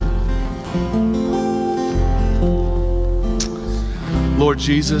Lord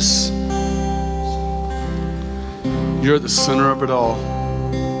Jesus, you're at the center of it all.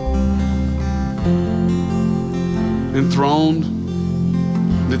 Enthroned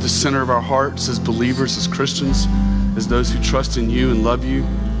at the center of our hearts as believers, as Christians, as those who trust in you and love you.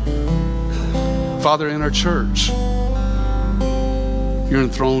 Father, in our church, you're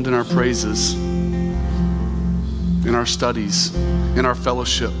enthroned in our praises, in our studies, in our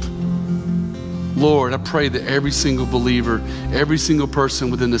fellowship. Lord, I pray that every single believer, every single person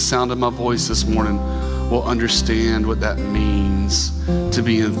within the sound of my voice this morning will understand what that means to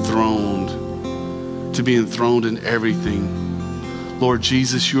be enthroned in everything. Lord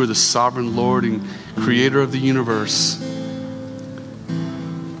Jesus, you are the sovereign Lord and creator of the universe.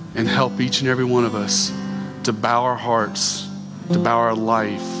 And help each and every one of us to bow our hearts, to bow our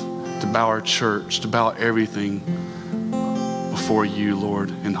life, to bow our church, to bow everything before you,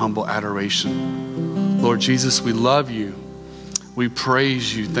 Lord, in humble adoration. Lord Jesus, we love you. We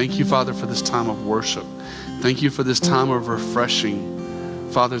praise you. Thank you, Father, for this time of worship. Thank you for this time of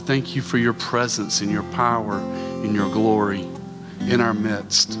refreshing. Father, thank you for your presence and your power and your glory in our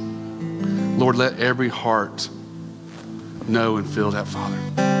midst. Lord, let every heart know and feel that, Father.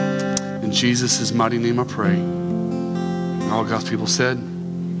 In Jesus' mighty name I pray. All God's people said,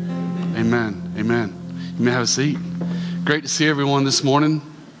 amen. Amen. You may have a seat. Great to see everyone this morning.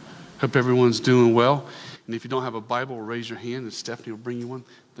 Hope everyone's doing well. And if you don't have a Bible, raise your hand and Stephanie will bring you one.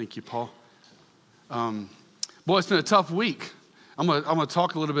 Thank you, Paul. Boy, it's been a tough week. I'm gonna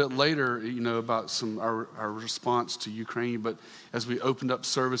talk a little bit later, about our response to Ukraine. But as we opened up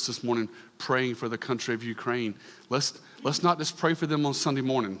service this morning, praying for the country of Ukraine, let's not just pray for them on Sunday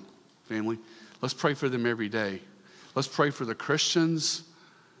morning, family. Let's pray for them every day. Let's pray for the Christians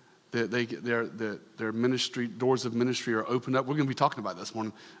that their ministry, doors of ministry are opened up. We're going to be talking about this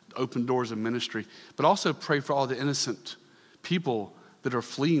morning, open doors of ministry. But also pray for all the innocent people that are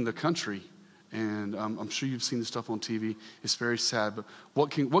fleeing the country. And I'm sure you've seen the stuff on TV. It's very sad. But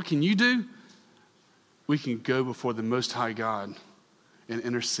what can you do? We can go before the Most High God and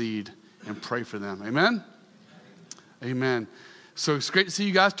intercede and pray for them. Amen? Amen. So it's great to see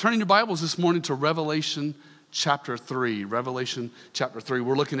you guys. Turning your Bibles this morning to Revelation chapter 3. Revelation chapter 3.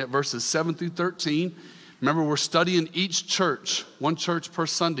 We're looking at verses 7 through 13. Remember, we're studying each church, one church per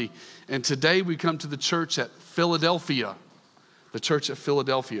Sunday. And today we come to the church at Philadelphia. The church at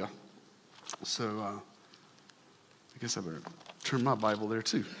Philadelphia. So I guess I better turn my Bible there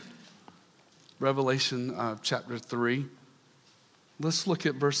too. Revelation chapter 3. Let's look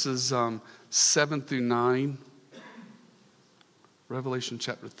at verses 7 through 9. Revelation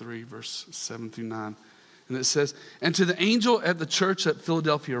chapter 3, verse 7 through 9. And it says, "And to the angel at the church at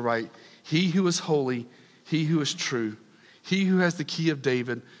Philadelphia write, he who is holy, he who is true, he who has the key of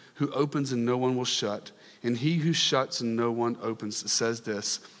David, who opens and no one will shut, and he who shuts and no one opens, says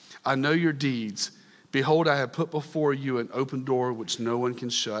this, I know your deeds. Behold, I have put before you an open door which no one can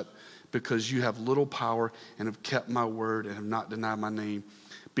shut, because you have little power and have kept my word and have not denied my name.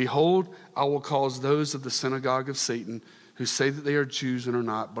 Behold, I will cause those of the synagogue of Satan who say that they are Jews and are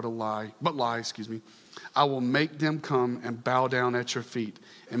not, but lie. I will make them come and bow down at your feet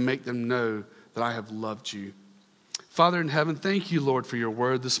and make them know that I have loved you." Father in heaven, thank you, Lord, for your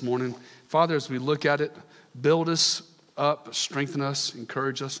word this morning. Father, as we look at it, build us up, strengthen us,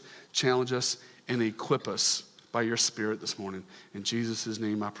 encourage us, challenge us, and equip us by your Spirit this morning. In Jesus'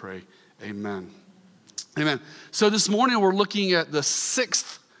 name I pray. Amen. Amen. So this morning we're looking at the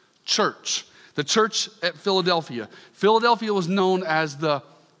sixth church, the church at Philadelphia. Philadelphia was known as the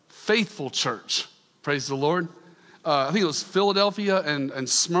faithful church. Praise the Lord. I think it was Philadelphia and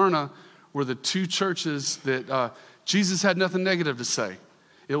Smyrna were the two churches that Jesus had nothing negative to say.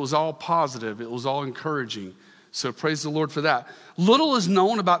 It was all positive. It was all encouraging. So praise the Lord for that. Little is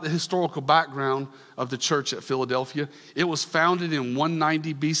known about the historical background of the church at Philadelphia. It was founded in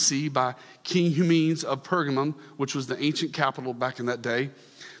 190 BC by King Humenes of Pergamum, which was the ancient capital back in that day.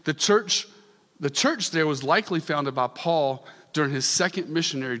 The church there was likely founded by Paul during his second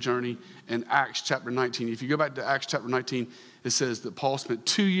missionary journey in Acts chapter 19. If you go back to Acts chapter 19, it says that Paul spent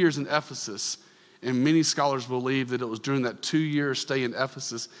 2 years in Ephesus, and many scholars believe that it was during that 2-year stay in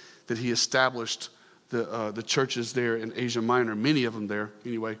Ephesus that he established the churches there in Asia Minor, many of them there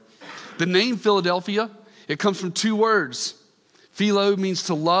anyway. The name Philadelphia, it comes from 2 words. Philo means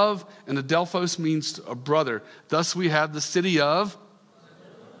to love, and Adelphos means a brother. Thus we have the city of,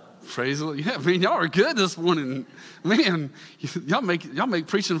 praise the Lord. Yeah, man, y'all are good this morning. Man, y'all make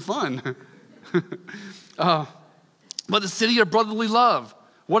preaching fun. But the city of brotherly love.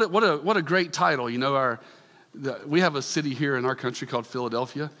 What a great title. We have a city here in our country called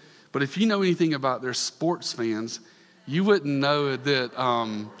Philadelphia. But if you know anything about their sports fans, you wouldn't know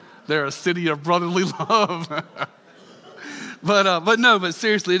that they're a city of brotherly love. But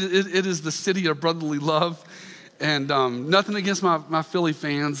seriously, it is the city of brotherly love. And nothing against my Philly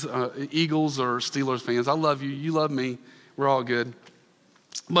fans, Eagles or Steelers fans. I love you. You love me. We're all good.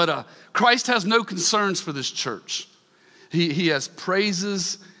 But Christ has no concerns for this church. He has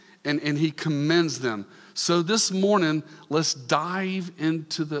praises and he commends them. So this morning, let's dissect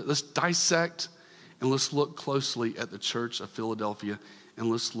and let's look closely at the church of Philadelphia and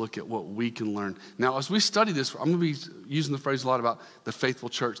let's look at what we can learn. Now, as we study this, I'm going to be using the phrase a lot about the faithful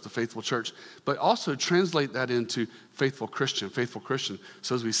church, but also translate that into faithful Christian.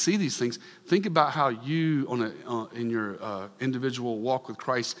 So as we see these things, think about how you, in your individual walk with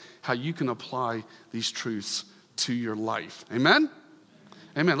Christ, how you can apply these truths to your life. Amen?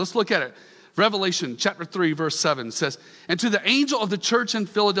 Amen. Let's look at it. Revelation chapter 3, verse 7 says, "And to the angel of the church in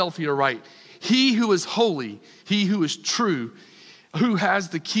Philadelphia write, he who is holy, he who is true, who has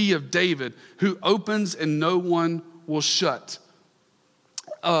the key of David, who opens and no one will shut.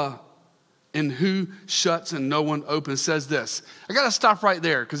 And who shuts and no one opens," says this. I got to stop right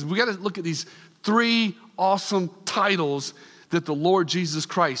there because we got to look at these three awesome titles that the Lord Jesus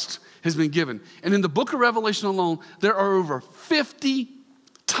Christ has been given. And in the book of Revelation alone, there are over 50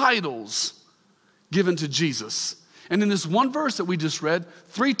 titles given to Jesus. And in this one verse that we just read,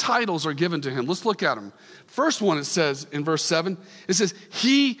 3 titles are given to him. Let's look at them. First one, it says in verse 7, it says,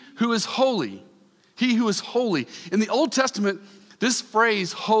 "He who is holy." He who is holy. In the Old Testament, this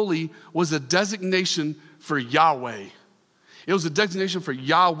phrase holy was a designation for Yahweh. It was a designation for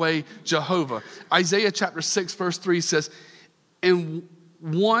Yahweh, Jehovah. Isaiah chapter 6, verse 3 says, "And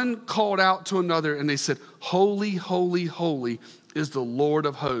one called out to another and they said, 'Holy, holy, holy is the Lord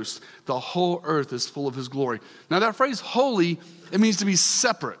of hosts. The whole earth is full of his glory.'" Now that phrase holy, it means to be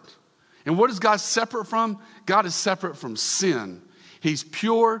separate. And what is God separate from? God is separate from sin. He's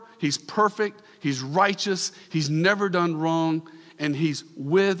pure, he's perfect, he's righteous, he's never done wrong, and he's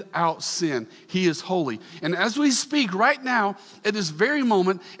without sin. He is holy. And as we speak right now, at this very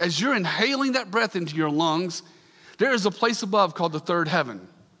moment, as you're inhaling that breath into your lungs, there is a place above called the third heaven,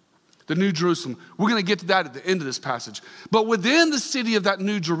 the New Jerusalem. We're going to get to that at the end of this passage. But within the city of that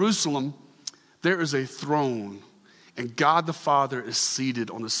New Jerusalem, there is a throne. And God the Father is seated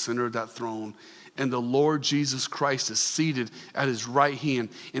on the center of that throne. And the Lord Jesus Christ is seated at his right hand.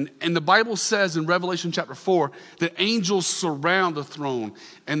 And the Bible says in Revelation chapter 4 that angels surround the throne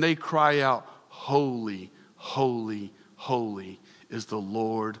and they cry out, "Holy, holy, holy is the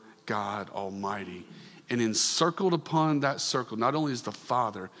Lord God Almighty." And encircled upon that circle, not only is the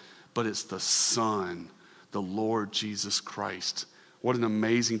Father, but it's the Son, the Lord Jesus Christ. What an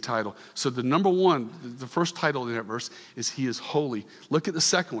amazing title. So the number one, the first title in that verse is he is holy. Look at the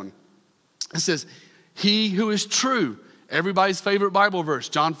second one. It says, "He who is true." Everybody's favorite Bible verse,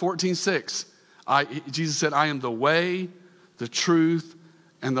 John 14:6. Jesus said, "I am the way, the truth,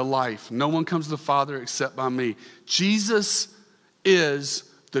 and the life. No one comes to the Father except by me." Jesus is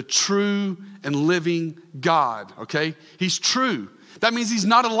the true and living God, okay? He's true. That means he's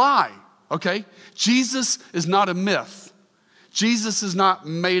not a lie, okay? Jesus is not a myth. Jesus is not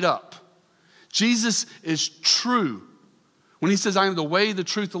made up. Jesus is true. When he says, "I am the way, the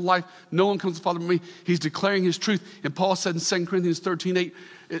truth, the life, no one comes to the Father but me," he's declaring his truth. And Paul said in 2 Corinthians 13:8,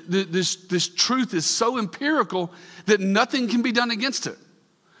 this truth is so empirical that nothing can be done against it.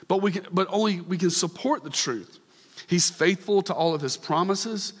 But only we can support the truth. He's faithful to all of his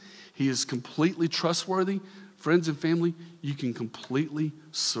promises. He is completely trustworthy. Friends and family, you can completely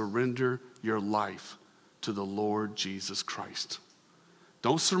surrender your life to the Lord Jesus Christ.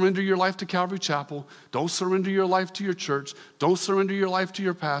 Don't surrender your life to Calvary Chapel. Don't surrender your life to your church. Don't surrender your life to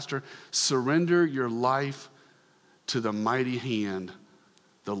your pastor. Surrender your life to the mighty hand,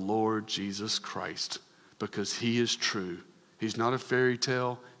 the Lord Jesus Christ, because he is true. He's not a fairy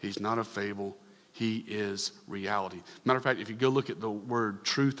tale. He's not a fable. He is reality. Matter of fact, if you go look at the word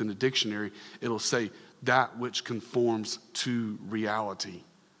truth in the dictionary, it'll say that which conforms to reality.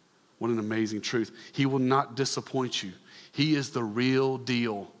 What an amazing truth. He will not disappoint you. He is the real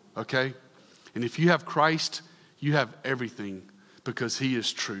deal, okay? And if you have Christ, you have everything because he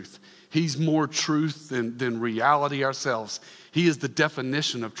is truth. He's more truth than reality ourselves. He is the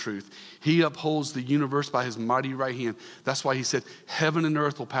definition of truth. He upholds the universe by his mighty right hand. That's why he said, "Heaven and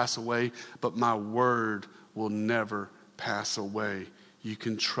earth will pass away, but my word will never pass away." You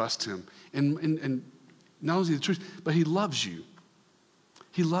can trust him. And not only the truth, but he loves you.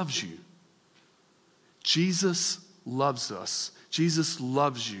 He loves you. Jesus loves us. Jesus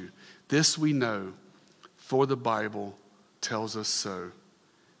loves you. This we know, for the Bible tells us so.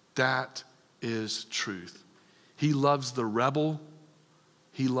 That is truth. He loves the rebel.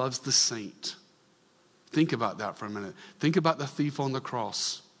 He loves the saint. Think about that for a minute. Think about the thief on the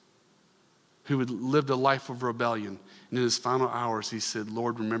cross who had lived a life of rebellion. And in his final hours, he said,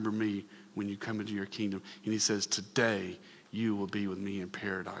 Lord, remember me when you come into your kingdom. And he says, today you will be with me in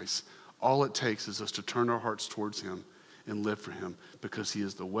paradise. All it takes is us to turn our hearts towards him and live for him, because he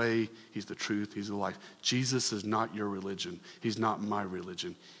is the way, he's the truth, he's the life. Jesus is not your religion. He's not my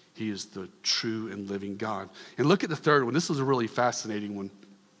religion. He is the true and living God. And look at the third one. This is a really fascinating one.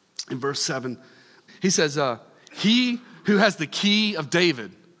 In verse 7, he says, he who has the key of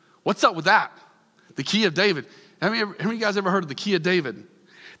David. What's up with that? The key of David. How many of you guys ever heard of the key of David?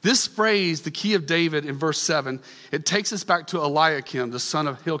 This phrase, the key of David, in verse 7, it takes us back to Eliakim, the son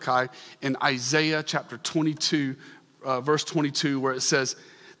of Hilkiah, in Isaiah chapter 22, verse 22, where it says,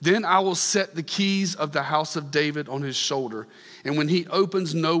 then I will set the keys of the house of David on his shoulder, and when he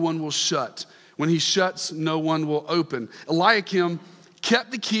opens, no one will shut. When he shuts, no one will open. Eliakim kept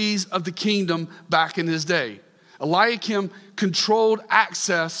the keys of the kingdom back in his day. Eliakim controlled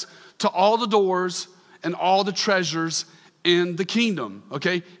access to all the doors and all the treasures in the kingdom,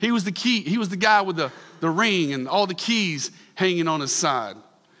 okay? He was the key. He was the guy with the ring and all the keys hanging on his side.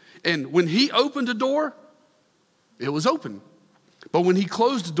 And when he opened a door, it was open. But when he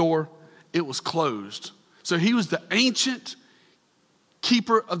closed the door, it was closed. So he was the ancient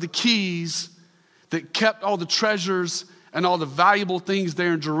keeper of the keys that kept all the treasures and all the valuable things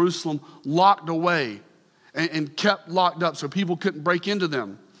there in Jerusalem locked away and kept locked up so people couldn't break into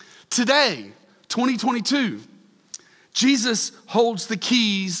them. Today, 2022, Jesus holds the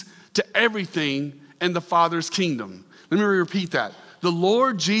keys to everything in the Father's kingdom. Let me repeat that. The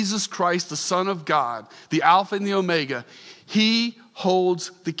Lord Jesus Christ, the Son of God, the Alpha and the Omega, he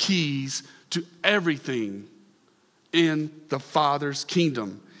holds the keys to everything in the Father's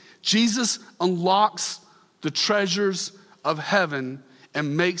kingdom. Jesus unlocks the treasures of heaven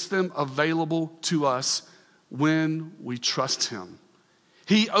and makes them available to us when we trust him.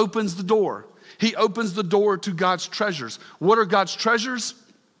 He opens the door. He opens the door to God's treasures. What are God's treasures?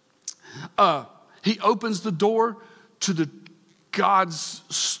 He opens the door to God's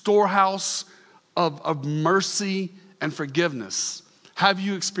storehouse of mercy and forgiveness. Have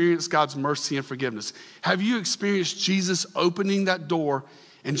you experienced God's mercy and forgiveness? Have you experienced Jesus opening that door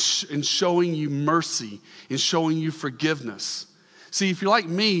and showing you mercy and showing you forgiveness? See, if you're like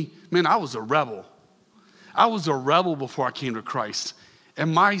me, man, I was a rebel. I was a rebel before I came to Christ.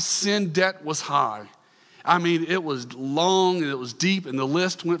 And my sin debt was high. I mean, it was long and it was deep, and the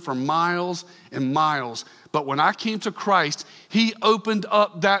list went for miles and miles. But when I came to Christ, he opened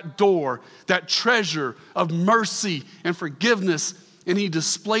up that door, that treasure of mercy and forgiveness, and he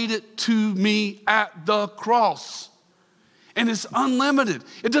displayed it to me at the cross. And it's unlimited.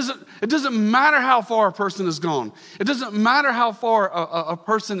 It doesn't matter how far a person has gone. It doesn't matter how far a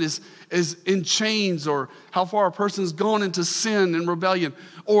person is in chains, or how far a person has gone into sin and rebellion,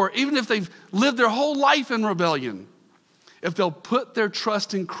 or even if they've lived their whole life in rebellion. If they'll put their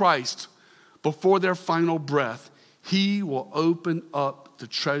trust in Christ before their final breath, he will open up the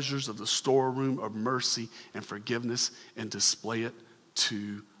treasures of the storeroom of mercy and forgiveness and display it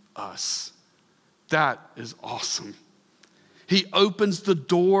to us. That is awesome. He opens the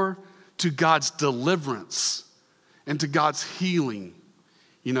door to God's deliverance and to God's healing.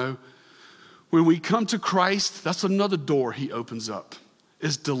 You know, when we come to Christ, that's another door he opens up,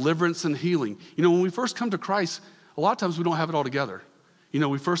 is deliverance and healing. You know, when we first come to Christ, a lot of times we don't have it all together. You know,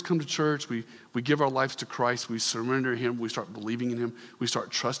 we first come to church, we give our lives to Christ, we surrender to him, we start believing in him, we start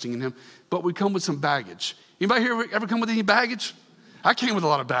trusting in him, but we come with some baggage. Anybody here ever come with any baggage? I came with a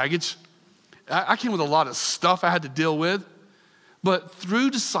lot of baggage. I came with a lot of stuff I had to deal with. But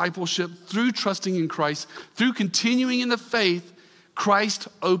through discipleship, through trusting in Christ, through continuing in the faith, Christ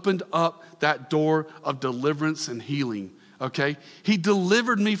opened up that door of deliverance and healing, okay? He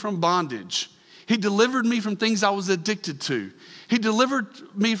delivered me from bondage. He delivered me from things I was addicted to. He delivered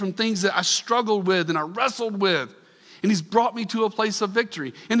me from things that I struggled with and I wrestled with. And he's brought me to a place of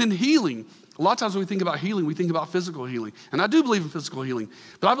victory. And then healing. A lot of times when we think about healing, we think about physical healing. And I do believe in physical healing.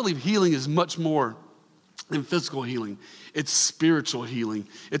 But I believe healing is much more than physical healing. It's spiritual healing.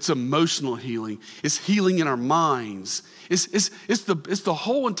 It's emotional healing. It's healing in our minds. It's the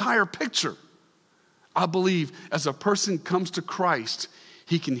whole entire picture. I believe as a person comes to Christ,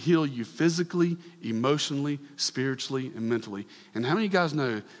 he can heal you physically, emotionally, spiritually, and mentally. And how many of you guys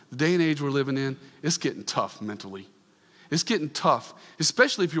know the day and age we're living in, it's getting tough mentally. It's getting tough,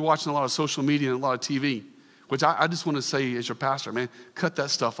 especially if you're watching a lot of social media and a lot of TV, which I just want to say as your pastor, man, cut that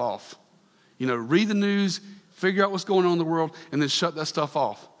stuff off. You know, read the news, figure out what's going on in the world, and then shut that stuff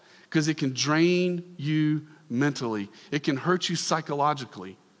off. because it can drain you mentally. It can hurt you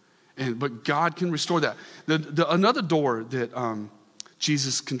psychologically. But God can restore that. Another door that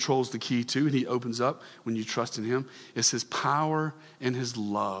Jesus controls the key to, and he opens up when you trust in him, is his power and his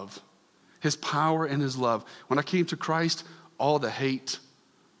love. His power and his love. When I came to Christ, all the hate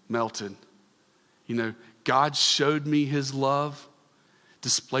melted. God showed me his love,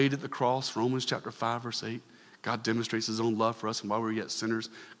 displayed at the cross, Romans chapter 5, verse 8. God demonstrates his own love for us, and while we were yet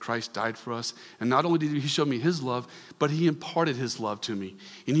sinners, Christ died for us. And not only did he show me his love, but he imparted his love to me.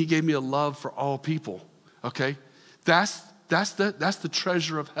 And he gave me a love for all people, okay? That's the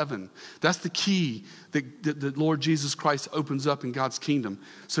treasure of heaven. That's the key that the Lord Jesus Christ opens up in God's kingdom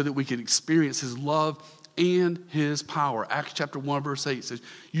so that we can experience his love and his power. Acts chapter 1, verse 8 says,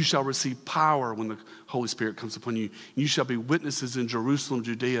 you shall receive power when the Holy Spirit comes upon you. You shall be witnesses in Jerusalem,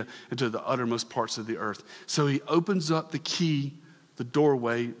 Judea, and to the uttermost parts of the earth. So he opens up the key, the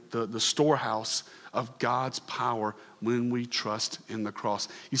doorway, the storehouse of God's power when we trust in the cross.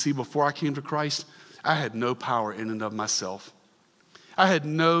 You see, before I came to Christ, I had no power in and of myself. I had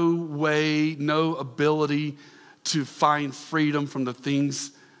no way, no ability to find freedom from the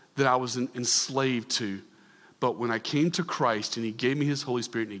things that I was enslaved to. But when I came to Christ and he gave me his Holy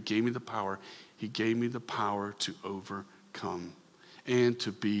Spirit and he gave me the power to overcome and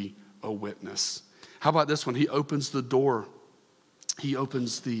to be a witness. How about this one? He opens the door. He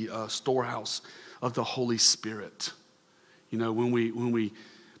opens the storehouse of the Holy Spirit.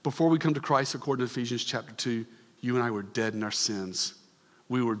 Before we come to Christ, according to Ephesians chapter 2, you and I were dead in our sins.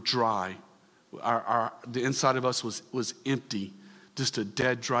 We were dry. The inside of us was empty, just a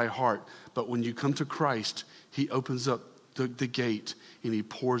dead, dry heart. But when you come to Christ, he opens up the gate and he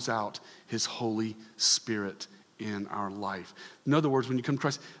pours out his Holy Spirit in our life. In other words, when you come to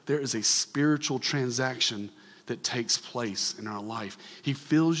Christ, there is a spiritual transaction that takes place in our life. He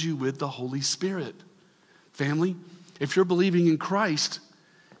fills you with the Holy Spirit. Family, if you're believing in Christ,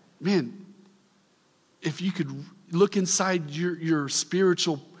 man, if you could look inside your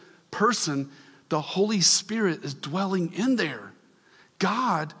spiritual person, the Holy Spirit is dwelling in there.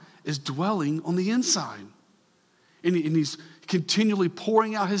 God is dwelling on the inside. And he's continually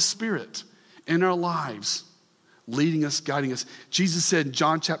pouring out his Spirit in our lives, leading us, guiding us. Jesus said in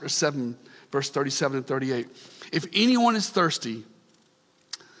John chapter 7, verse 37 and 38, if anyone is thirsty,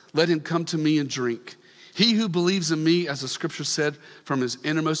 let him come to me and drink. He who believes in me, as the scripture said, from his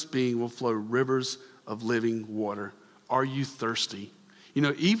innermost being will flow rivers of living water. Are you thirsty?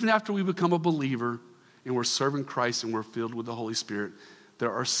 Even after we become a believer and we're serving Christ and we're filled with the Holy Spirit,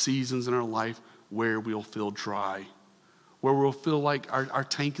 there are seasons in our life where we'll feel dry, where we'll feel like our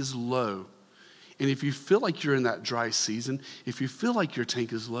tank is low. And if you feel like you're in that dry season, if you feel like your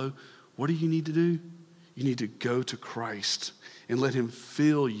tank is low, what do you need to do? You need to go to Christ and let him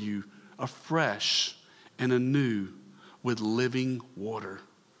fill you afresh and anew with living water.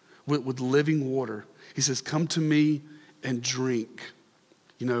 With living water. He says, come to me and drink.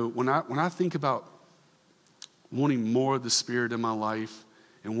 When I think about wanting more of the Spirit in my life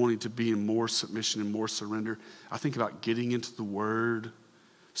and wanting to be in more submission and more surrender, I think about getting into the Word,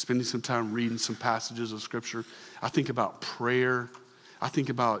 spending some time reading some passages of Scripture. I think about prayer. I think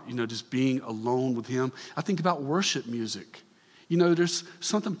about, just being alone with him. I think about worship music. There's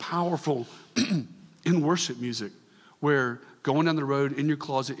something powerful in worship music where going down the road, in your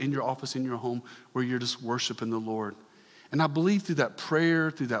closet, in your office, in your home, where you're just worshiping the Lord. And I believe through that prayer,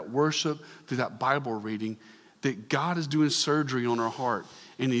 through that worship, through that Bible reading, that God is doing surgery on our heart.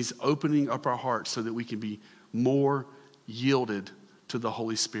 And he's opening up our hearts so that we can be more yielded to the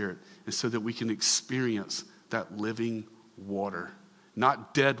Holy Spirit. And so that we can experience that living water.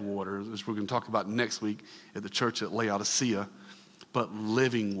 Not dead water, as we're going to talk about next week at the church at Laodicea, but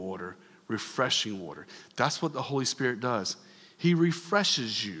living water, refreshing water. That's what the Holy Spirit does. He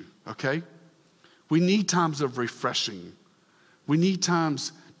refreshes you, okay? We need times of refreshing. We need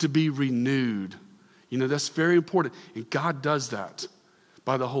times to be renewed. That's very important. And God does that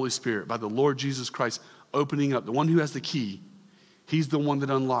by the Holy Spirit, by the Lord Jesus Christ opening up. The one who has the key, he's the one that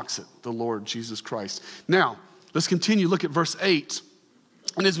unlocks it, the Lord Jesus Christ. Now, let's continue. Look at verse 8.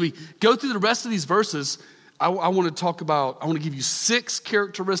 And as we go through the rest of these verses, I want to give you 6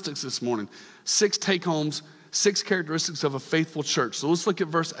 characteristics this morning. 6 take-homes, 6 characteristics of a faithful church. So let's look at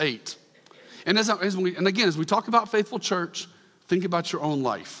verse 8. And as we talk about faithful church, think about your own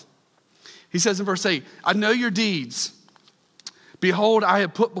life. He says in verse 8, I know your deeds. Behold, I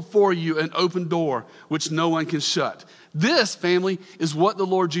have put before you an open door, which no one can shut. This, family, is what the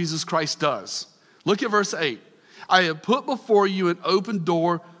Lord Jesus Christ does. Look at verse 8. I have put before you an open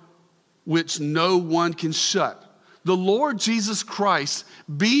door which no one can shut. the Lord Jesus Christ,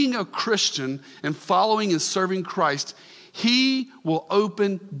 being a Christian and following and serving Christ, he will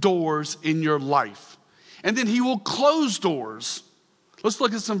open doors in your life. And then he will close doors. Let's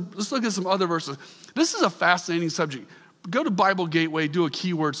look at some other verses. This is a fascinating subject. Go to Bible Gateway, do a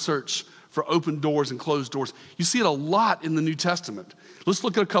keyword search for open doors and closed doors. You see it a lot in the New Testament. Let's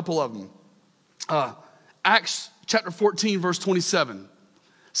look at a couple of them. Acts chapter 14, verse 27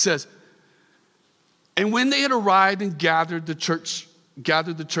 says, and when they had arrived and gathered the church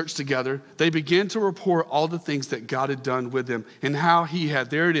together, they began to report all the things that God had done with them and how he had,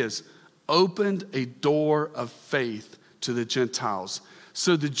 there it is, opened a door of faith to the Gentiles.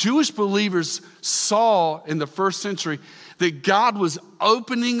 So the Jewish believers saw in the first century that God was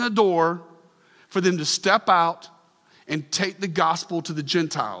opening a door for them to step out and take the gospel to the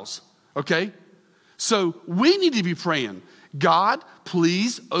Gentiles, okay? So we need to be praying, God,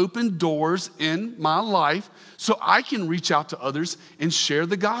 please open doors in my life so I can reach out to others and share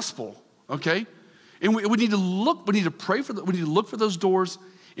the gospel, okay? And we need to pray for that. We need to look for those doors.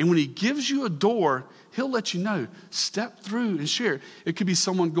 And when he gives you a door, he'll let you know, step through and share. It could be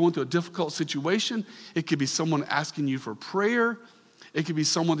someone going through a difficult situation. It could be someone asking you for prayer. It could be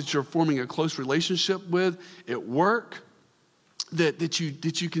someone that you're forming a close relationship with at work that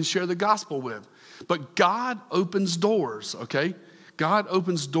you can share the gospel with. But God opens doors, okay? God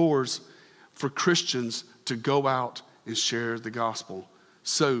opens doors for Christians to go out and share the gospel.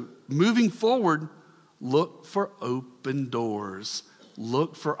 So moving forward, look for open doors.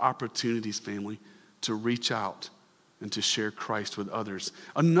 Look for opportunities, family, to reach out and to share Christ with others.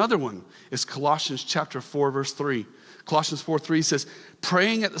 Another one is Colossians chapter 4, verse 3. Colossians 4:3 says,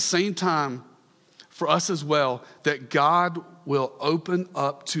 praying at the same time for us as well, that God will open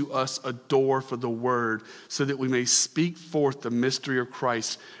up to us a door for the word so that we may speak forth the mystery of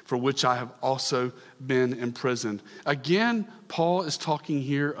Christ, for which I have also been imprisoned. Again, Paul is talking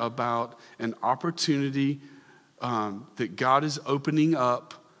here about an opportunity that God is opening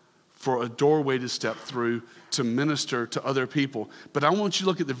up for a doorway to step through to minister to other people. But I want you to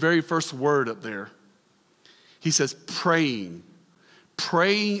look at the very first word up there. He says praying.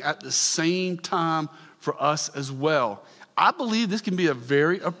 Praying at the same time for us as well. I believe this can be a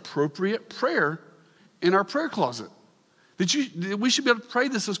very appropriate prayer in our prayer closet. That we should be able to pray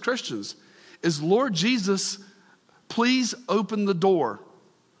this as Christians. Is Lord Jesus, please open the door.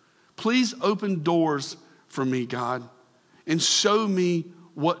 Please open doors for me, God, and show me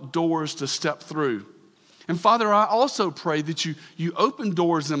what doors to step through. And Father, I also pray that you open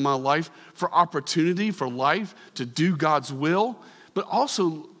doors in my life for opportunity, for life, to do God's will. But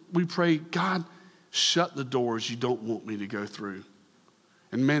also we pray, God, shut the doors you don't want me to go through.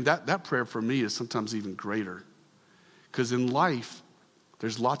 And man, that prayer for me is sometimes even greater. Because in life,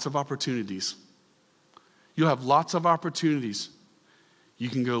 there's lots of opportunities. You'll have lots of opportunities. You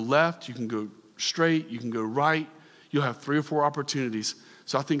can go left, you can go straight, you can go right. You'll have 3 or 4 opportunities.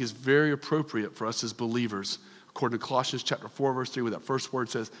 So I think it's very appropriate for us as believers, according to Colossians chapter 4, verse 3, where that first word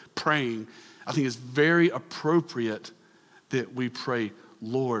says praying. I think it's very appropriate that we pray,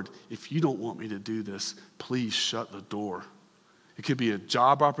 Lord, if you don't want me to do this, please shut the door. It could be a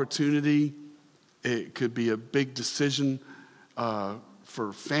job opportunity. It could be a big decision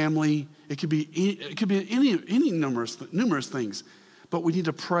for family. It could be any numerous things. But we need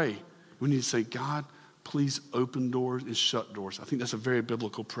to pray. We need to say, God, please open doors and shut doors. I think that's a very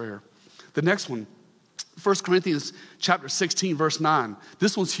biblical prayer. The next one, 1 Corinthians chapter 16, verse 9.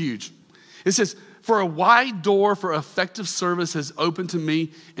 This one's huge. It says, for a wide door for effective service has opened to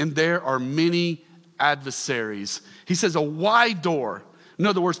me, and there are many adversaries. He says a wide door. In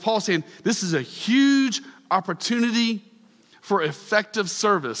other words, Paul's saying this is a huge opportunity for effective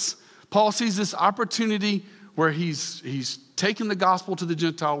service. Paul sees this opportunity where he's taking the gospel to the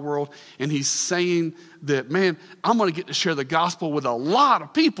Gentile world, and he's saying that, man, I'm going to get to share the gospel with a lot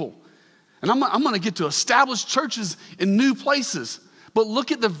of people. And I'm going to get to establish churches in new places. But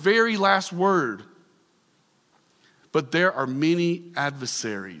look at the very last word. But there are many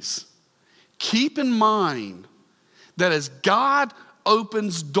adversaries. Keep in mind that as God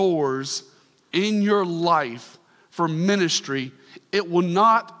opens doors in your life for ministry, it will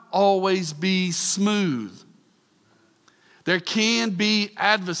not always be smooth. There can be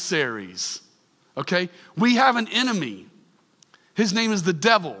adversaries, okay? We have an enemy. His name is the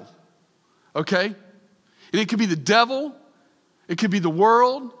devil, okay? And it could be the devil. It could be the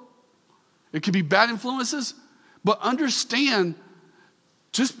world. It could be bad influences. But understand,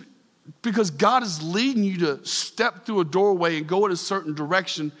 just because God is leading you to step through a doorway and go in a certain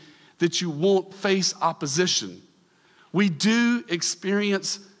direction, that you won't face opposition. We do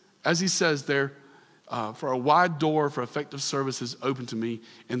experience, as he says there, For a wide door for effective service is open to me,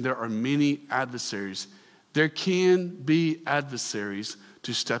 and there are many adversaries. There can be adversaries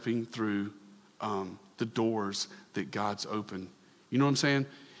to stepping through the doors that God's open. You know what I'm saying?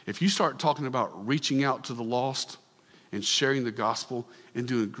 If you start talking about reaching out to the lost and sharing the gospel and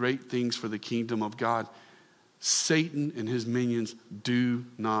doing great things for the kingdom of God, Satan and his minions do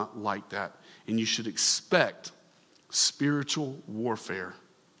not like that. And you should expect spiritual warfare,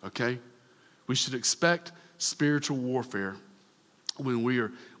 okay? We should expect spiritual warfare when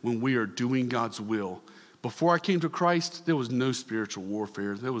we are doing God's will. Before I came to Christ, there was no spiritual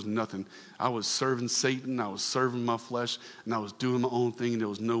warfare. There was nothing. I was serving Satan, I was serving my flesh, and I was doing my own thing, and there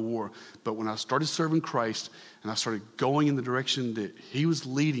was no war. But when I started serving Christ and I started going in the direction that he was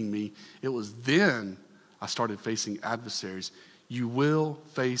leading me, it was then I started facing adversaries. You will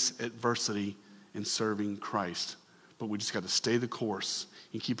face adversity in serving Christ, but we just got to stay the course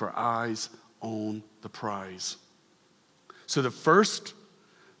and keep our eyes on the prize. So the first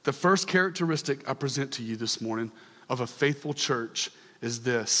characteristic I present to you this morning of a faithful church is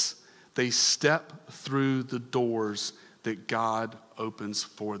this: they step through the doors that God opens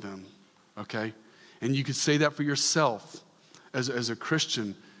for them, okay? And you could say that for yourself as a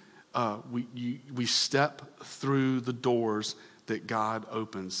Christian. We step through the doors that God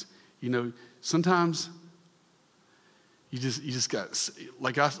opens. You know, sometimes you just got,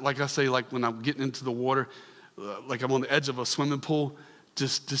 like I say, like when I'm getting into the water, like I'm on the edge of a swimming pool,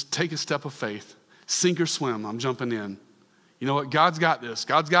 just take a step of faith. Sink or swim, I'm jumping in. You know what? God's got this.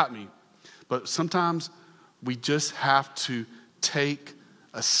 God's got me. But sometimes we just have to take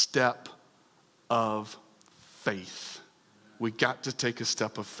a step of faith. We got to take a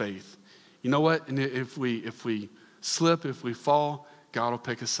step of faith. You know what? And if we slip, if we fall, God will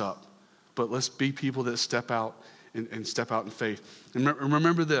pick us up. But let's be people that step out and step out in faith. And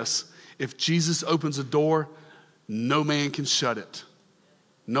remember this: if Jesus opens a door, no man can shut it.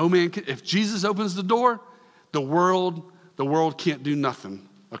 No man can. If Jesus opens the door, the world can't do nothing.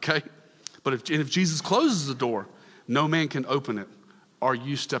 Okay? But if Jesus closes the door, no man can open it. Are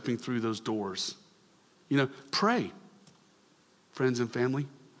you stepping through those doors? You know, pray. Friends and family,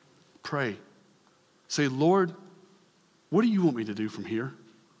 pray. Say, Lord, what do you want me to do from here?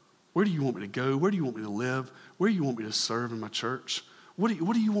 Where do you want me to go? Where do you want me to live? Where do you want me to serve in my church? What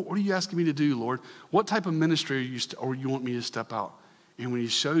are you asking me to do, Lord? What type of ministry are you want me to step out? And when he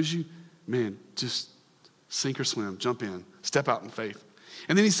shows you, man, just sink or swim, jump in, step out in faith.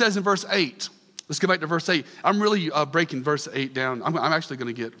 And then he says in verse 8, let's go back to verse 8. I'm really breaking verse 8 down. I'm actually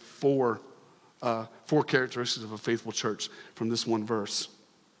going to get four characteristics of a faithful church from this one verse.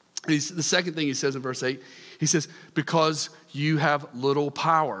 The second thing he says in verse 8, he says, because you have little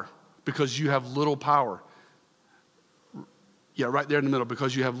power. Because you have little power. Yeah, right there in the middle,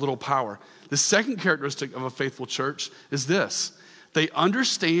 because you have little power. The second characteristic of a faithful church is this: they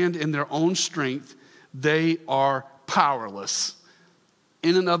understand in their own strength they are powerless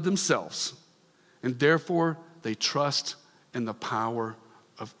in and of themselves, and therefore they trust in the power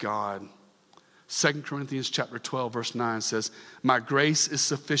of God. 2 Corinthians chapter 12, verse 9 says, my grace is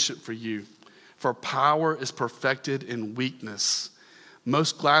sufficient for you, for power is perfected in weakness.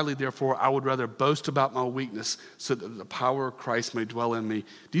 Most gladly, therefore, I would rather boast about my weakness so that the power of Christ may dwell in me.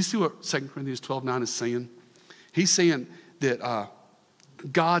 Do you see what 2 Corinthians 12:9 is saying? He's saying that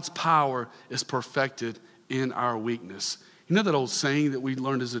God's power is perfected in our weakness. You know that old saying that we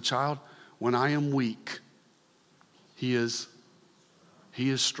learned as a child? When I am weak, he is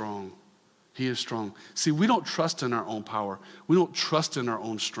strong. He is strong. See, we don't trust in our own power. We don't trust in our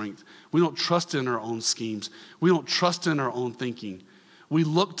own strength. We don't trust in our own schemes. We don't trust in our own thinking. We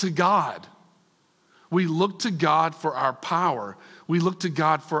look to God. We look to God for our power. We look to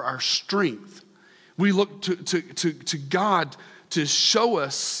God for our strength. We look to God to show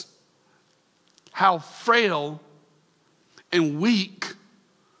us how frail and weak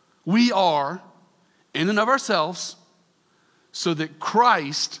we are in and of ourselves, so that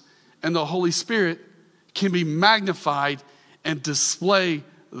Christ and the Holy Spirit can be magnified and display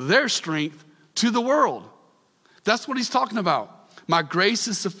their strength to the world. That's what he's talking about. My grace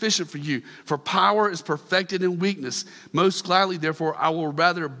is sufficient for you, for power is perfected in weakness. Most gladly, therefore, I will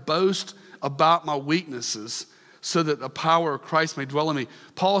rather boast about my weaknesses, so that the power of Christ may dwell in me.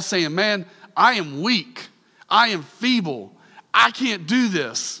 Paul is saying, man, I am weak. I am feeble. I can't do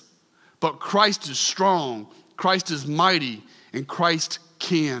this. But Christ is strong. Christ is mighty. And Christ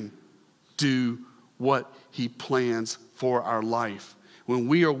can do what he plans for our life. When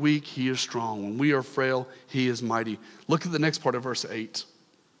we are weak, he is strong. When we are frail, he is mighty. Look at the next part of verse 8.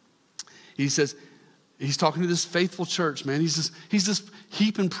 He says, he's talking to this faithful church, man. He's just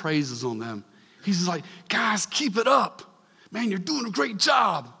heaping praises on them. He's just like, guys, keep it up. Man, you're doing a great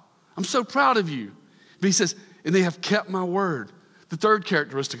job. I'm so proud of you. But he says, and they have kept my word. The third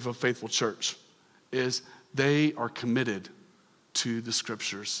characteristic of a faithful church is they are committed to the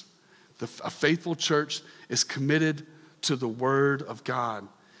scriptures. A faithful church is committed to the word of God.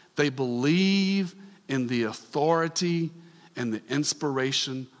 They believe in the authority and the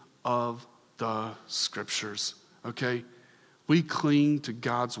inspiration of the scriptures, okay? We cling to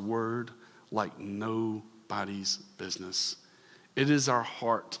God's word like nobody's business. It is our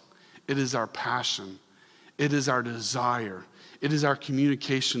heart. It is our passion. It is our desire. It is our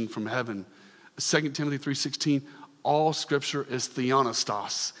communication from heaven. 2 Timothy 3:16, all scripture is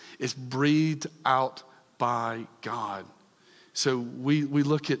theopneustos. It's breathed out by God. So we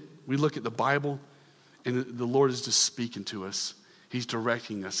look at the Bible, and the Lord is just speaking to us. He's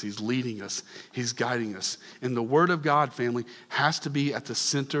directing us. He's leading us. He's guiding us. And the Word of God, family, has to be at the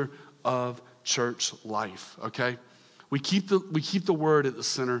center of church life, okay? We keep the Word at the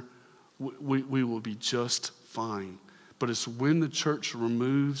center, we will be just fine. But it's when the church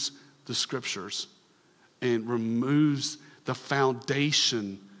removes the scriptures and removes the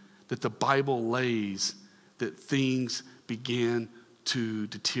foundation that the Bible lays that things begin to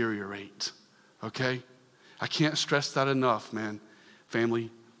deteriorate, okay? I can't stress that enough, man.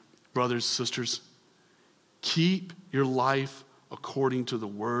 Family, brothers, sisters, keep your life according to the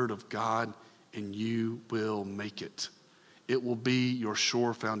word of God and you will make it. It will be your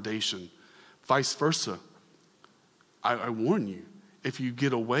sure foundation. Vice versa. I warn you, if you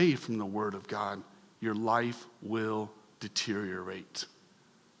get away from the word of God, your life will deteriorate.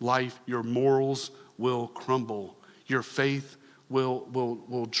 Your morals will crumble. Your faith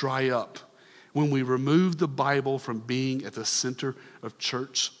will dry up. When we remove the Bible from being at the center of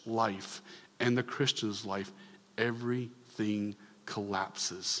church life and the Christian's life, everything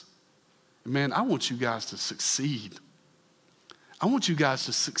collapses. Man, I want you guys to succeed. I want you guys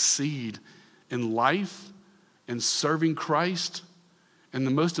to succeed in life and serving Christ. And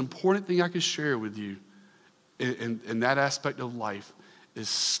the most important thing I can share with you in that aspect of life is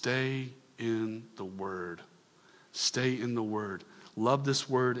stay in the Word. Stay in the Word. Love this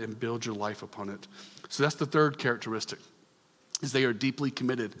Word and build your life upon it. So that's the third characteristic, is they are deeply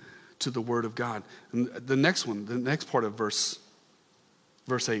committed to the Word of God. And the next one, the next part of verse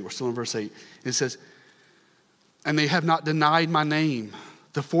 8, we're still in verse 8. It says, and they have not denied my name.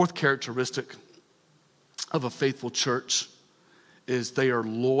 The fourth characteristic of a faithful church is they are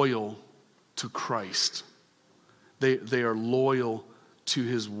loyal to Christ. They are loyal to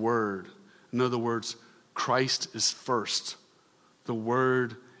his word. In other words, Christ is first. The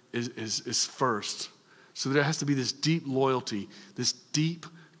word is first. So there has to be this deep loyalty, this deep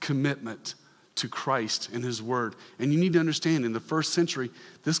commitment to Christ and his word. And you need to understand, in the first century,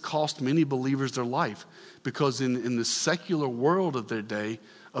 this cost many believers their life, because in the secular world of their day,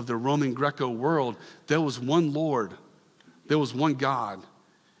 of the Roman Greco world, there was one Lord, there was one God,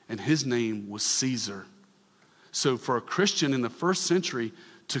 and his name was Caesar. So for a Christian in the first century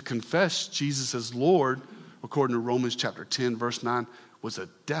to confess Jesus as Lord, according to Romans chapter 10, verse 9, was a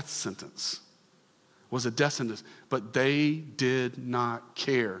death sentence. But they did not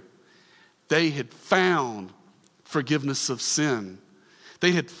care. They had found forgiveness of sin.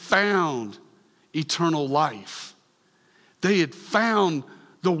 They had found eternal life. They had found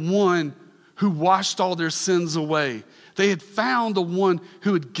the one who washed all their sins away. They had found the one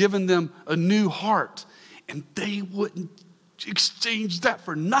who had given them a new heart. And they wouldn't exchange that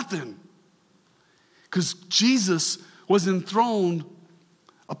for nothing. Because Jesus was enthroned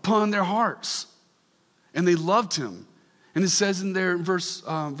upon their hearts. And they loved him. And it says in there in verse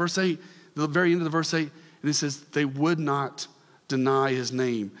 8, the very end of the verse 8, and it says they would not deny his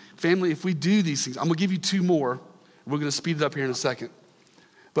name. Family, if we do these things, I'm going to give you two more. We're going to speed it up here in a second.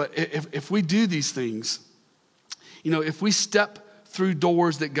 But if we do these things, if we step through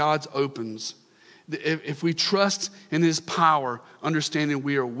doors that God opens, if we trust in his power, understanding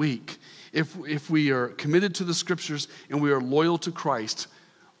we are weak, if we are committed to the scriptures and we are loyal to Christ,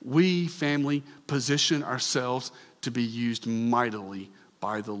 we, family, position ourselves to be used mightily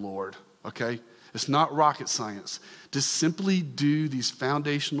by the Lord, okay? It's not rocket science. Just simply do these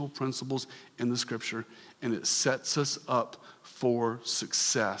foundational principles in the scripture, and it sets us up for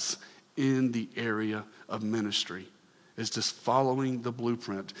success in the area of ministry. It's just following the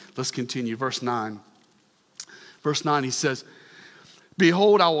blueprint. Let's continue. Verse 9. Verse 9, he says,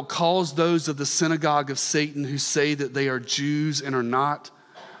 behold, I will cause those of the synagogue of Satan who say that they are Jews and are not,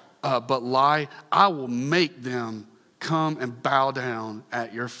 but lie. I will make them come and bow down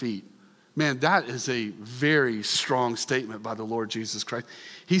at your feet. Man, that is a very strong statement by the Lord Jesus Christ.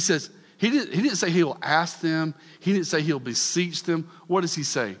 He says He didn't say he'll ask them. He didn't say he'll beseech them. What does he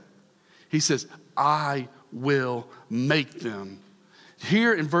say? He says, I will make them.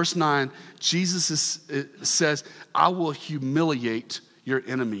 Here in verse 9, Jesus says, I will humiliate your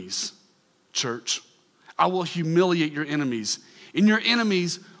enemies, church. I will humiliate your enemies. And your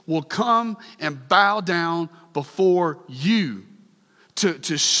enemies will come and bow down before you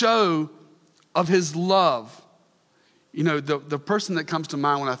to show of his love. You know, the person that comes to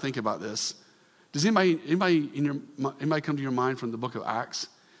mind when I think about this, does anybody come to your mind from the book of Acts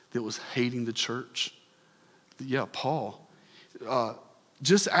that was hating the church? Yeah, Paul.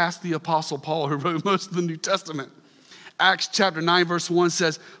 Just ask the Apostle Paul, who wrote most of the New Testament. Acts chapter 9, verse 1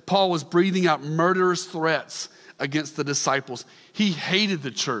 says, Paul was breathing out murderous threats against the disciples. He hated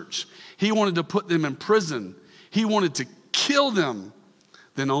the church. He wanted to put them in prison. He wanted to kill them.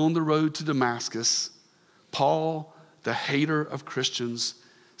 Then on the road to Damascus, Paul, the hater of Christians,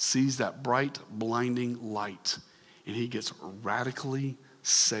 sees that bright, blinding light, and he gets radically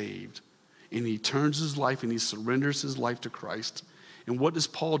saved. And he turns his life and he surrenders his life to Christ. And what does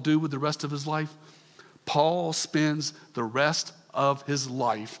Paul do with the rest of his life? Paul spends the rest of his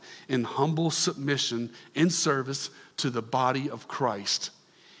life in humble submission, in service to the body of Christ.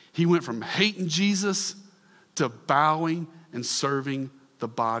 He went from hating Jesus to bowing and serving the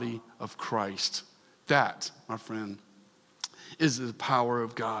body of Christ. That, my friend, is the power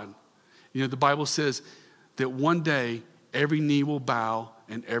of God. You know, the Bible says that one day every knee will bow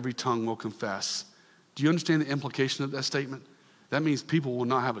and every tongue will confess. Do you understand the implication of that statement? That means people will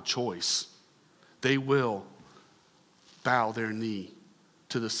not have a choice. They will bow their knee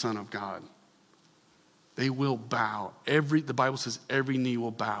to the Son of God. They will bow. The Bible says every knee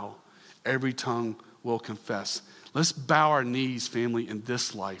will bow, every tongue will confess. Let's bow our knees, family, in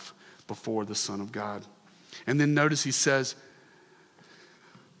this life before the Son of God. And then notice he says,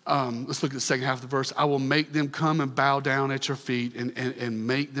 let's look at the second half of the verse. I will make them come and bow down at your feet and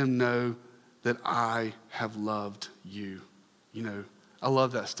make them know that I have loved you. You know, I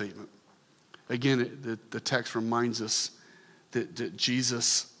love that statement. Again, the text reminds us that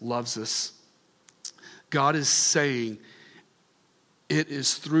Jesus loves us. God is saying it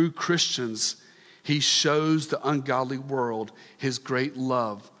is through Christians he shows the ungodly world his great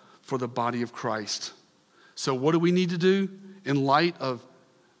love for the body of Christ. So what do we need to do in light of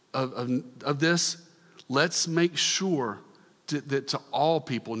this? Let's make sure that to all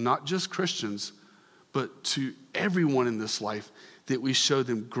people, not just Christians, but to everyone in this life, that we show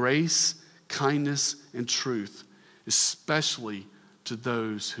them grace, kindness, and truth, especially to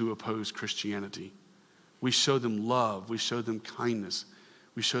those who oppose Christianity. We show them love. We show them kindness.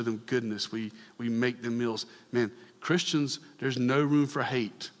 We show them goodness. We make them meals. Man, Christians, there's no room for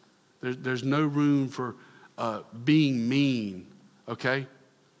hate. There's no room for being mean, okay?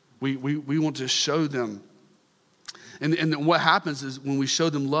 We want to show them. And what happens is when we show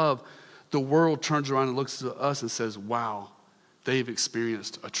them love, the world turns around and looks at us and says, wow, they've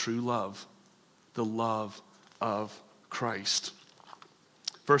experienced a true love, the love of Christ.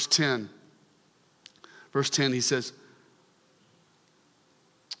 Verse 10, he says,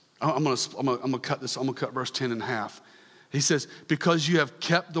 I'm gonna cut this. I'm gonna cut verse 10 in half. He says, because you have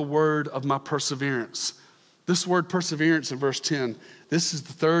kept the word of my perseverance. This word perseverance in verse 10, this is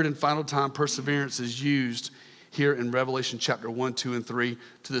the third and final time perseverance is used here in Revelation chapter 1, 2, and 3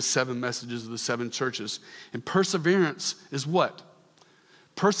 to the 7 messages of the 7 churches. And perseverance is what?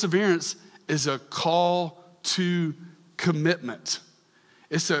 Perseverance is a call to commitment.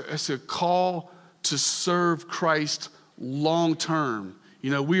 It's a call to serve Christ long term.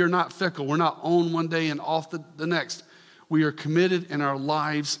 You know, we are not fickle. We're not on one day and off the next. We are committed in our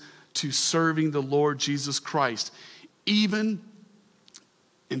lives to serving the Lord Jesus Christ, even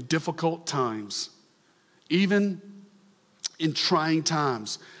in difficult times, even in trying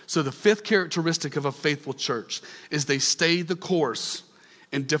times. So the fifth characteristic of a faithful church is they stay the course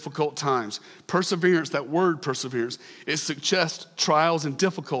in difficult times. Perseverance, that word perseverance, it suggests trials and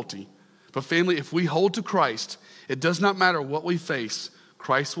difficulty. But family, if we hold to Christ, it does not matter what we face.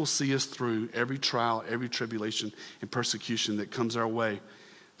 Christ will see us through every trial, every tribulation, and persecution that comes our way.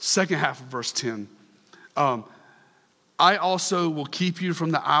 Second half of verse 10. I also will keep you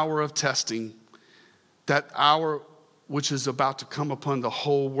from the hour of testing, that hour which is about to come upon the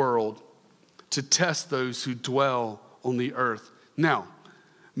whole world, to test those who dwell on the earth. Now,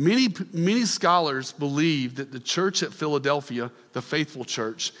 many scholars believe that the church at Philadelphia, the faithful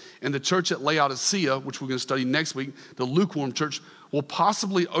church, and the church at Laodicea, which we're going to study next week, the lukewarm church, will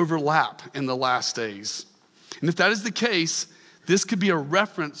possibly overlap in the last days. And if that is the case, this could be a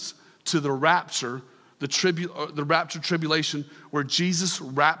reference to the rapture the rapture tribulation, where Jesus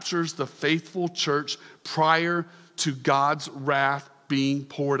raptures the faithful church prior to God's wrath being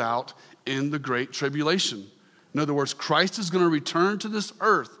poured out in the great tribulation. In other words, Christ is going to return to this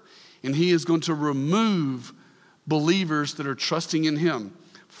earth, and he is going to remove believers that are trusting in him.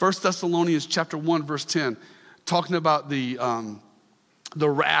 1 Thessalonians chapter 1, verse 10, talking about the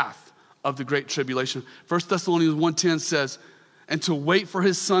wrath of the great tribulation. 1 Thessalonians 1:10 says, and to wait for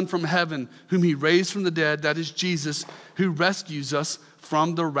his Son from heaven, whom he raised from the dead, that is Jesus, who rescues us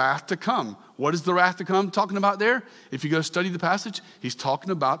from the wrath to come. What is the wrath to come talking about there? If you go study the passage, he's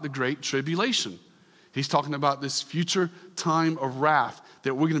talking about the great tribulation. He's talking about this future time of wrath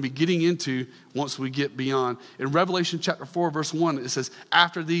that we're going to be getting into once we get beyond. In Revelation chapter 4, verse 1, it says,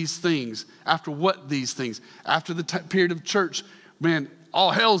 after these things, after what these things? After the period of church, man,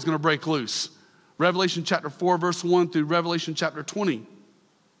 all hell is going to break loose. Revelation chapter 4, verse 1 through Revelation chapter 20.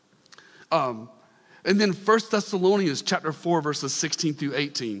 And then 1 Thessalonians chapter 4, verses 16 through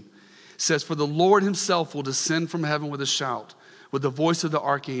 18 says, for the Lord himself will descend from heaven with a shout, with the voice of the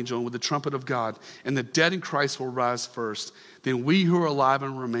archangel, and with the trumpet of God, and the dead in Christ will rise first. Then we who are alive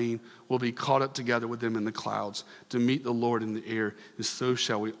and remain will be caught up together with them in the clouds to meet the Lord in the air, and so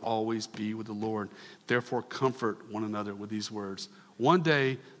shall we always be with the Lord. Therefore comfort one another with these words. One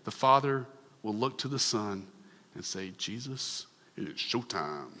day the Father will look to the Son and say, Jesus, it is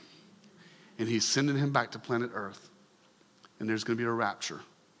showtime. And he's sending him back to planet Earth. And there's going to be a rapture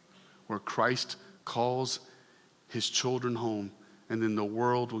where Christ calls his children home, and then the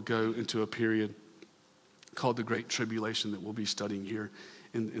world will go into a period called the Great Tribulation that we'll be studying here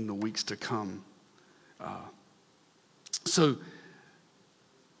in the weeks to come. I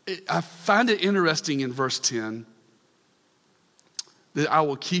find it interesting in verse 10 that I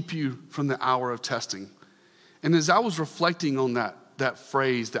will keep you from the hour of testing. And as I was reflecting on that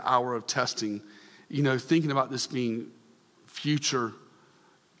phrase, the hour of testing, thinking about this being future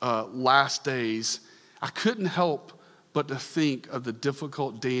last days, I couldn't help but to think of the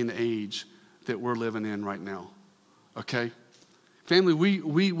difficult day and age that we're living in right now, okay? Family,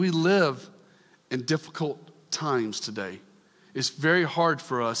 we live in difficult times today. It's very hard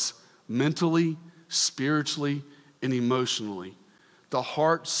for us mentally, spiritually, and emotionally. The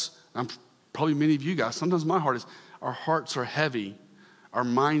hearts, probably many of you guys, sometimes my heart is, our hearts are heavy. Our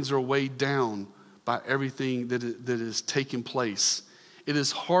minds are weighed down by everything that is taking place. It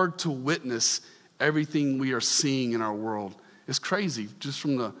is hard to witness everything we are seeing in our world. It's crazy, just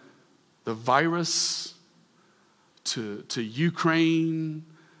from the virus to Ukraine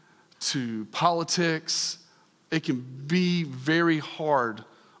to politics. It can be very hard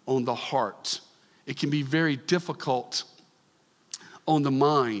on the heart. It can be very difficult on the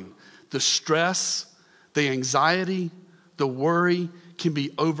mind. The stress, the anxiety, the worry can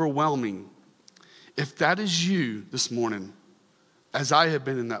be overwhelming. If that is you this morning, as I have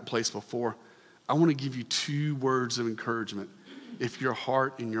been in that place before, I want to give you 2 words of encouragement. If your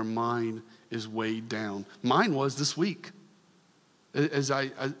heart and your mind is weighed down. Mine was this week. As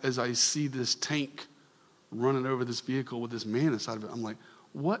I see this tank running over this vehicle with this man inside of it, I'm like,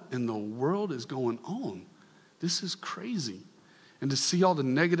 what in the world is going on? This is crazy. And to see all the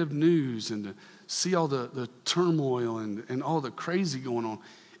negative news and to see all the turmoil and all the crazy going on,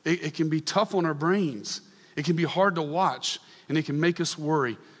 it can be tough on our brains. It can be hard to watch, and it can make us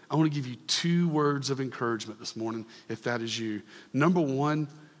worry. I want to give you 2 words of encouragement this morning, if that is you. Number 1,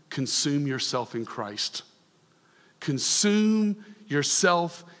 consume yourself in Christ. Consume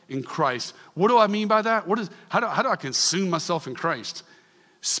yourself in Christ. What do I mean by that? How do I consume myself in Christ?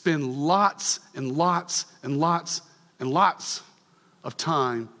 Spend lots and lots and lots and lots of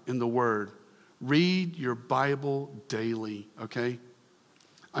time in the Word. Read your Bible daily, okay?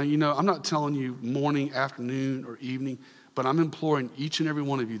 I'm not telling you morning, afternoon, or evening, but I'm imploring each and every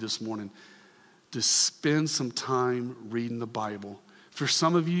one of you this morning to spend some time reading the Bible. For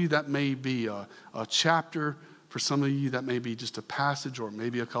some of you, that may be a chapter. For some of you, that may be just a passage or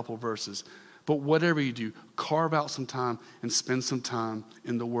maybe a couple verses. But whatever you do, carve out some time and spend some time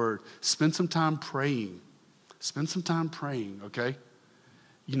in the Word. Spend some time praying. Spend some time praying, okay?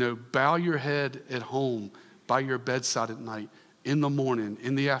 Bow your head at home, by your bedside at night, in the morning,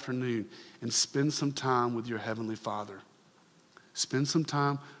 in the afternoon, and spend some time with your Heavenly Father. Spend some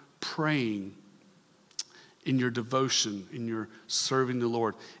time praying in your devotion, in your serving the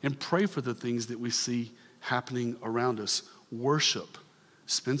Lord. And pray for the things that we see happening around us. Worship.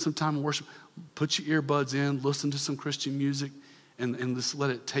 Spend some time in worship. Put your earbuds in, listen to some Christian music, and just let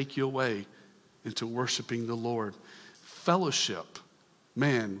it take you away into worshiping the Lord. Fellowship.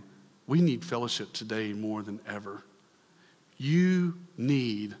 Man, we need fellowship today more than ever. You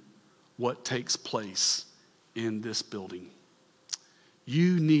need what takes place in this building.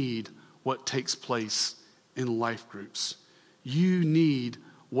 You need what takes place in life groups. You need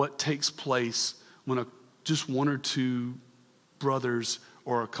what takes place when just one or two brothers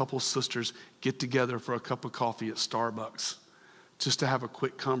or a couple sisters get together for a cup of coffee at Starbucks just to have a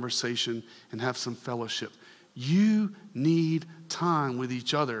quick conversation and have some fellowship. You need time with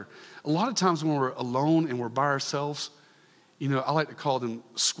each other. A lot of times when we're alone and we're by ourselves, I like to call them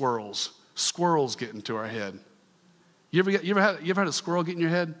squirrels. Squirrels get into our head. You ever had a squirrel get in your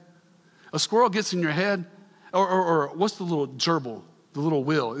head? A squirrel gets in your head, or what's the little gerbil, the little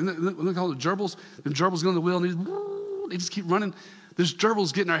wheel? Isn't they call it gerbils? The gerbils go on the wheel and they just keep running. There's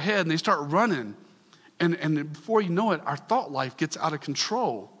gerbils get in our head and they start running. And before you know it, our thought life gets out of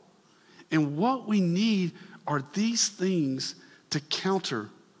control. And what we need are these things to counter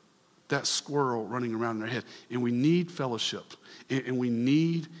that squirrel running around in our head. And we need fellowship. And we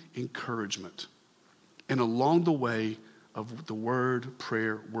need encouragement. And along the way of the word,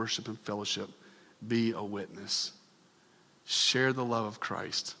 prayer, worship, and fellowship, be a witness. Share the love of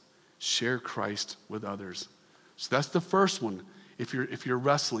Christ. Share Christ with others. So that's the first one. If you're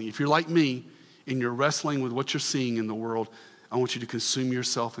wrestling, if you're like me and you're wrestling with what you're seeing in the world, I want you to consume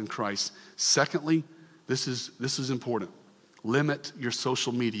yourself in Christ. Secondly, this is important. Limit your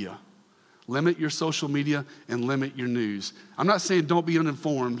social media. Limit your social media and limit your news. I'm not saying don't be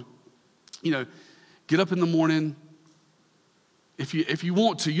uninformed. Get up in the morning. If you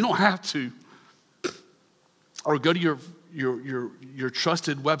want to, you don't have to. Or go to your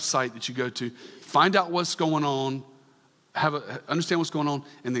trusted website that you go to. Find out what's going on. Understand what's going on,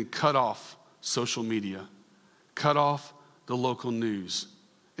 and then cut off social media. Cut off the local news.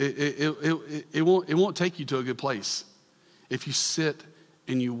 It won't take you to a good place. If you sit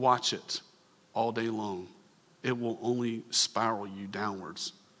and you watch it all day long, it will only spiral you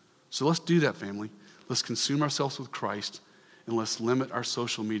downwards. So let's do that, family. Let's consume ourselves with Christ, and let's limit our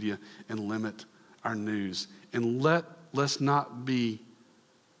social media and limit our news. And let's not be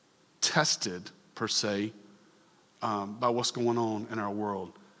tested, per se, by what's going on in our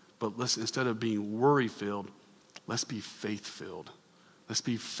world. But instead of being worry-filled, let's be faith-filled. Let's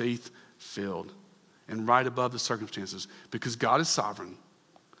be faith-filled and right above the circumstances, because God is sovereign.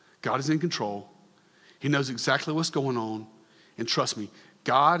 God is in control. He knows exactly what's going on. And trust me,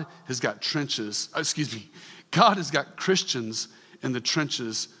 God has got Christians in the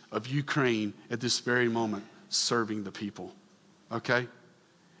trenches of Ukraine at this very moment serving the people. Okay?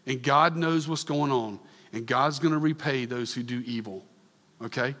 And God knows what's going on. And God's going to repay those who do evil.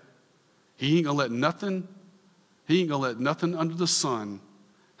 Okay? He ain't going to let nothing under the sun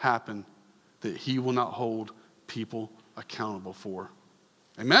happen that he will not hold people accountable for.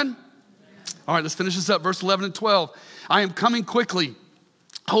 Amen? All right, let's finish this up. Verse 11 and 12. I am coming quickly.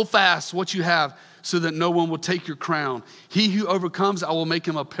 Hold fast what you have, so that no one will take your crown. He who overcomes, I will make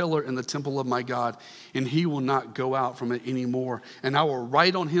him a pillar in the temple of my God, and he will not go out from it anymore. And I will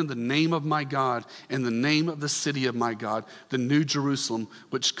write on him the name of my God and the name of the city of my God, the new Jerusalem,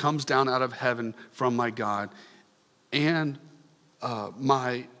 which comes down out of heaven from my God, and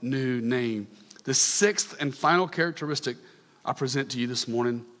my new name. The sixth and final characteristic I present to you this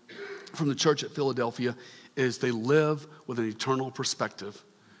morning from the church at Philadelphia is they live with an eternal perspective.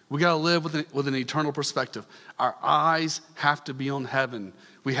 We got to live with an eternal perspective. Our eyes have to be on heaven.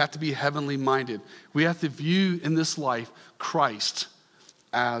 We have to be heavenly minded. We have to view in this life Christ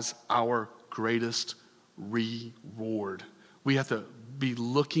as our greatest reward. We have to be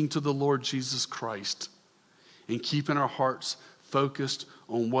looking to the Lord Jesus Christ and keeping our hearts focused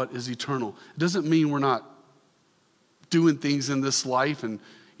on what is eternal. It doesn't mean we're not doing things in this life and,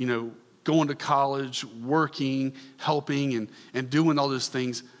 going to college, working, helping, and doing all those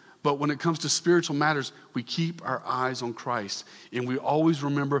things. But when it comes to spiritual matters, we keep our eyes on Christ. And we always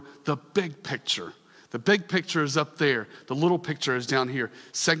remember the big picture. The big picture is up there. The little picture is down here.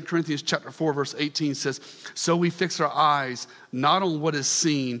 2 Corinthians chapter 4, verse 18 says, so we fix our eyes not on what is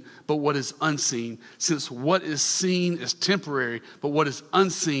seen, but what is unseen. Since what is seen is temporary, but what is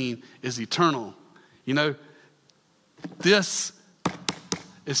unseen is eternal. This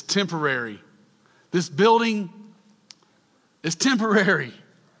is temporary. This building is temporary.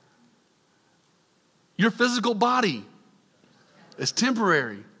 Your physical body is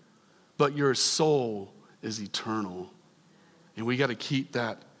temporary, but your soul is eternal. And we got to keep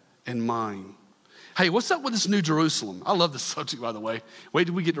that in mind. Hey, what's up with this New Jerusalem? I love this subject, by the way. Wait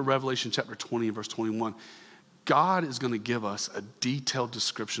till we get to Revelation chapter 20 and verse 21. God is going to give us a detailed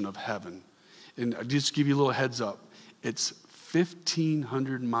description of heaven. And I'll just give you a little heads up. It's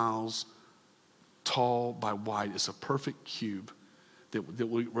 1,500 miles tall by wide. It's a perfect cube. that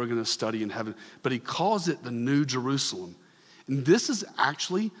we're going to study in heaven. But he calls it the New Jerusalem. And this is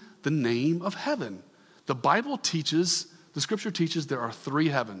actually the name of heaven. The Bible teaches, the scripture teaches there are 3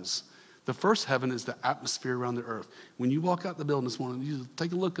 heavens. The first heaven is the atmosphere around the earth. When you walk out the building this morning, you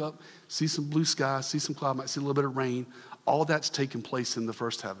take a look up, see some blue sky, see some cloud, might see a little bit of rain. All that's taking place in the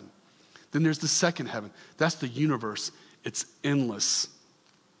first heaven. Then there's the second heaven. That's the universe. It's endless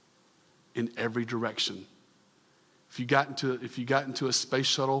in every direction. If you got into a space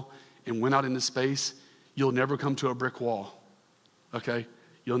shuttle and went out into space, you'll never come to a brick wall. Okay?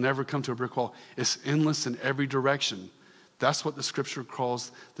 You'll never come to a brick wall. It's endless in every direction. That's what the scripture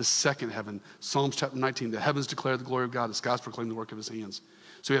calls the second heaven. Psalms chapter 19, the heavens declare the glory of God, the skies proclaim the work of his hands.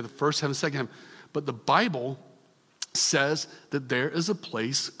 So you have the first heaven, second heaven. But the Bible says that there is a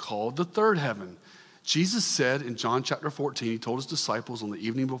place called the third heaven. Jesus said in John chapter 14, he told his disciples on the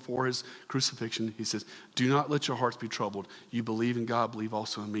evening before his crucifixion, he says, do not let your hearts be troubled. You believe in God, believe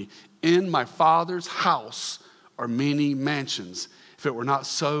also in me. In my Father's house are many mansions. If it were not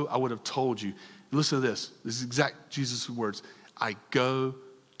so, I would have told you. Listen to this. This is exact Jesus' words. I go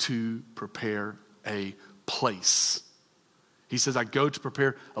to prepare a place. He says, I go to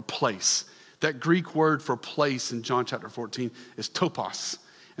prepare a place. That Greek word for place in John chapter 14 is topos.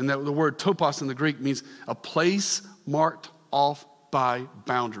 And that the word topos in the Greek means a place marked off by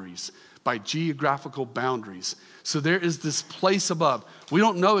boundaries, by geographical boundaries. So there is this place above. We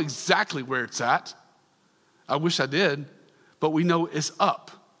don't know exactly where it's at. I wish I did, but we know it's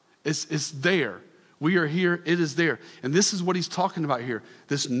up. It's there. We are here. It is there. And this is what he's talking about here,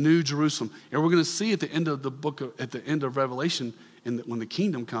 this New Jerusalem. And we're going to see at the end of the book, at the end of Revelation, when the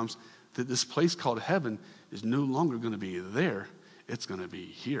kingdom comes, that this place called heaven is no longer going to be there. It's going to be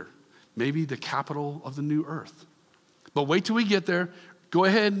here. Maybe the capital of the new earth. But wait till we get there. Go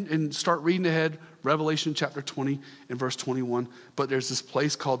ahead and start reading ahead, Revelation chapter 20 and verse 21. But there's this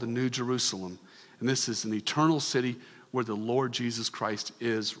place called the New Jerusalem. And this is an eternal city where the Lord Jesus Christ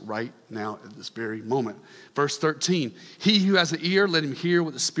is right now at this very moment. Verse 13, he who has an ear, let him hear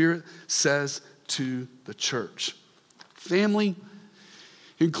what the Spirit says to the church. Family,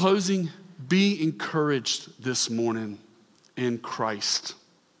 in closing, be encouraged this morning in Christ.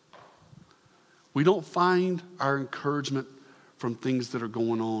 We don't find our encouragement from things that are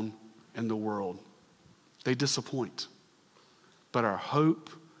going on in the world. They disappoint. But our hope,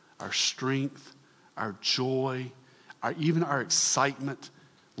 our strength, our joy, even our excitement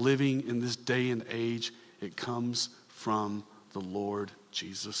living in this day and age, it comes from the Lord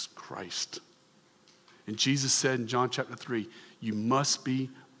Jesus Christ. And Jesus said in John chapter 3, you must be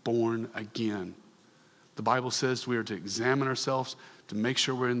born again. The Bible says we are to examine ourselves to make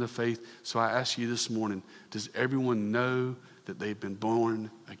sure we're in the faith. So I ask you this morning, does everyone know that they've been born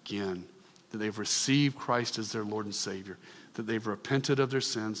again? That they've received Christ as their Lord and Savior? That they've repented of their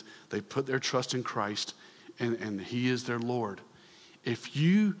sins? They put their trust in Christ and he is their Lord. If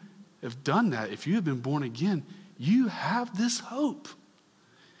you have done that, if you have been born again, you have this hope.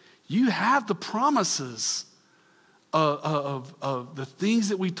 You have the promises of the things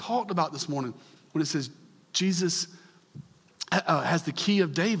that we talked about this morning. When it says Jesus has the key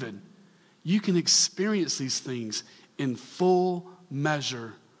of David, you can experience these things in full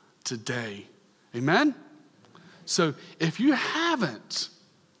measure today. Amen? So if you haven't,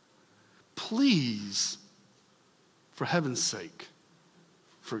 please, for heaven's sake,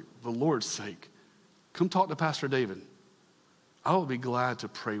 for the Lord's sake, come talk to Pastor David. I will be glad to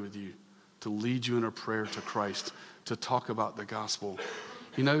pray with you, to lead you in a prayer to Christ, to talk about the gospel,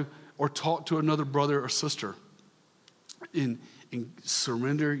 or talk to another brother or sister and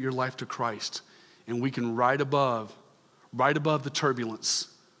surrender your life to Christ. And we can ride above the turbulence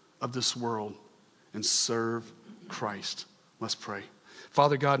of this world and serve Christ. Let's pray.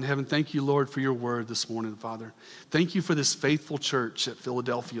 Father God in heaven, thank you, Lord, for your word this morning, Father. Thank you for this faithful church at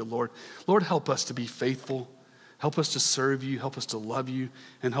Philadelphia, Lord. Lord, help us to be faithful. Help us to serve you. Help us to love you.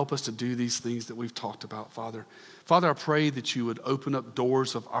 And help us to do these things that we've talked about, Father. Father, I pray that you would open up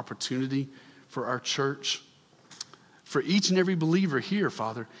doors of opportunity for our church, for each and every believer here,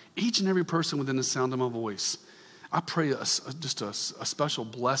 Father, each and every person within the sound of my voice. I pray just a special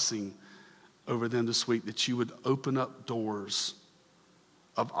blessing over them this week, that you would open up doors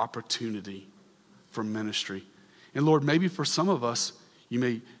of opportunity for ministry. And Lord, maybe for some of us, you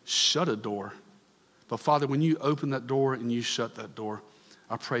may shut a door. But Father, when you open that door and you shut that door,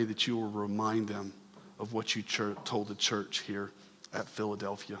 I pray that you will remind them of what you told the church here at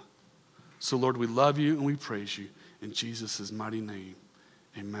Philadelphia. So Lord, we love you and we praise you. In Jesus' mighty name,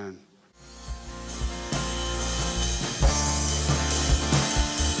 amen.